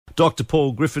Dr.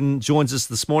 Paul Griffin joins us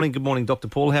this morning. Good morning, Dr.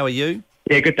 Paul. How are you?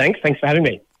 Yeah, good, thanks. Thanks for having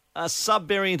me. A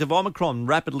sub-variant of Omicron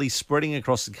rapidly spreading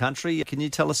across the country. Can you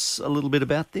tell us a little bit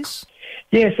about this?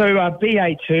 Yeah, so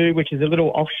BA2, which is a little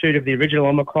offshoot of the original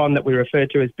Omicron that we refer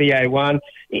to as BA1,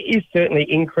 it is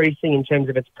certainly increasing in terms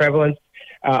of its prevalence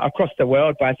across the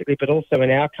world, basically, but also in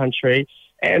our country.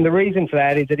 And the reason for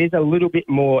that is it is a little bit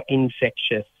more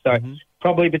infectious. So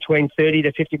probably between 30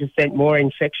 to 50% more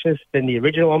infectious than the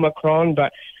original Omicron,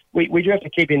 but we do have to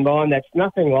keep in mind that's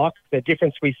nothing like the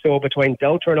difference we saw between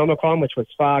Delta and Omicron, which was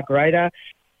far greater.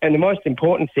 And the most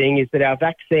important thing is that our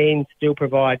vaccines still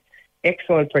provide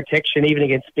excellent protection even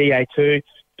against BA2,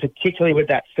 particularly with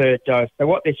that third dose. So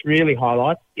what this really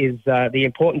highlights is the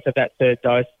importance of that third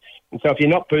dose. And so if you're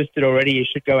not boosted already, you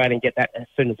should go out and get that as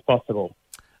soon as possible.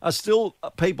 Are still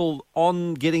people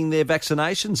on getting their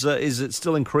vaccinations? Is it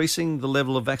still increasing, the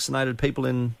level of vaccinated people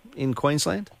in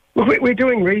Queensland? Look, we're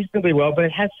doing reasonably well, but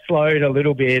it has slowed a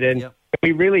little bit, and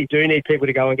we really do need people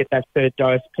to go and get that third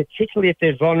dose, particularly if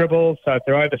they're vulnerable, so if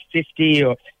they're over 50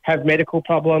 or have medical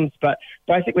problems. But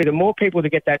basically, the more people to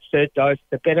get that third dose,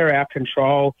 the better our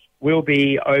control will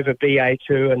be over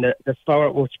BA2, and the slower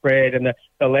it will spread and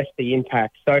the less the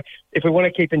impact. So if we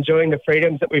want to keep enjoying the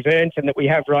freedoms that we've earned and that we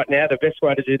have right now, the best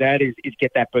way to do that is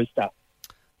get that booster.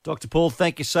 Dr. Paul,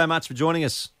 thank you so much for joining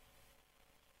us.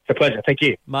 It's a pleasure. Thank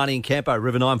you. Marnie and Campo,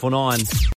 River 949.